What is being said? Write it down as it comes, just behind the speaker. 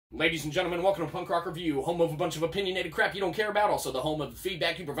Ladies and gentlemen, welcome to Punk Rock Review, home of a bunch of opinionated crap you don't care about, also the home of the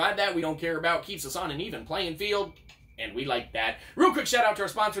feedback you provide that we don't care about, keeps us on an even playing field, and we like that. Real quick shout out to our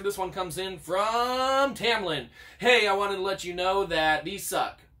sponsor. This one comes in from Tamlin. Hey, I wanted to let you know that these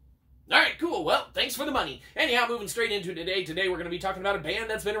suck. Alright, cool. Well, thanks for the money. Anyhow, moving straight into today. Today we're going to be talking about a band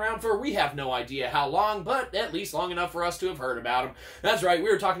that's been around for we have no idea how long, but at least long enough for us to have heard about them. That's right, we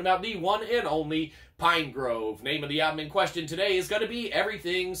were talking about the one and only Pinegrove. Name of the album in question today is going to be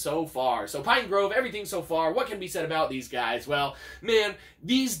Everything So Far. So Pinegrove, Everything So Far, what can be said about these guys? Well, man,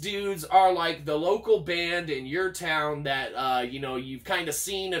 these dudes are like the local band in your town that, you've kind of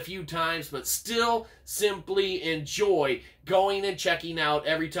seen a few times, but still simply enjoy going and checking out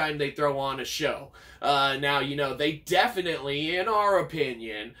every time they throw on a show. Now, they definitely, in our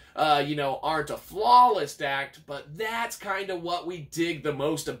opinion, aren't a flawless act, but that's kind of what we dig the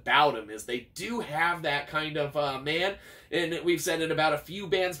most about them, is they do have that kind of, and we've said it about a few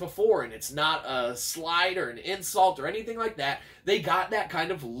bands before, and it's not a slight or an insult or anything like that. They got that kind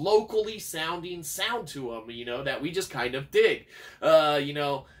of locally sounding sound to them, that we just kind of dig.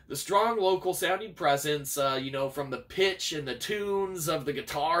 The strong local sounding presence, from the pitch and the tunes of the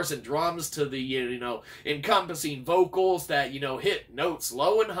guitars and drums to the, encompassing vocals that, hit notes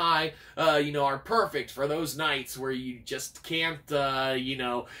low and high, are perfect for those nights where you just can't,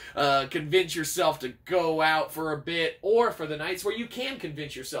 convince yourself to go out for a bit, or for the nights where you can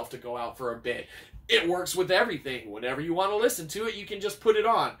convince yourself to go out for a bit. It works with everything. Whenever you want to listen to it, you can just put it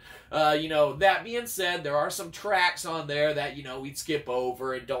on. That being said, there are some tracks on there that, we'd skip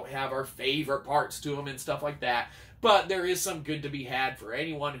over and don't have our favorite parts to them and stuff like that. But there is some good to be had for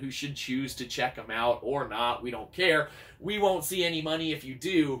anyone who should choose to check them out or not. We don't care. We won't see any money if you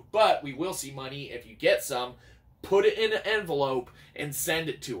do, but we will see money if you get some. Put it in an envelope and send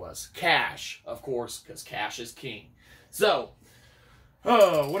it to us. Cash, of course, because cash is king. So,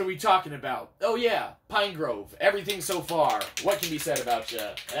 oh, what are we talking about? Oh yeah, Pinegrove, Everything So Far. What can be said about you?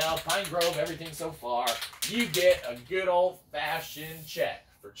 Well, Pinegrove, Everything So Far. You get a good old-fashioned check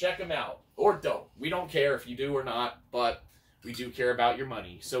for check them out. Or don't. We don't care if you do or not, but we do care about your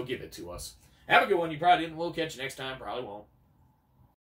money, so give it to us. Have a good one. You probably didn't. We'll catch you next time. Probably won't.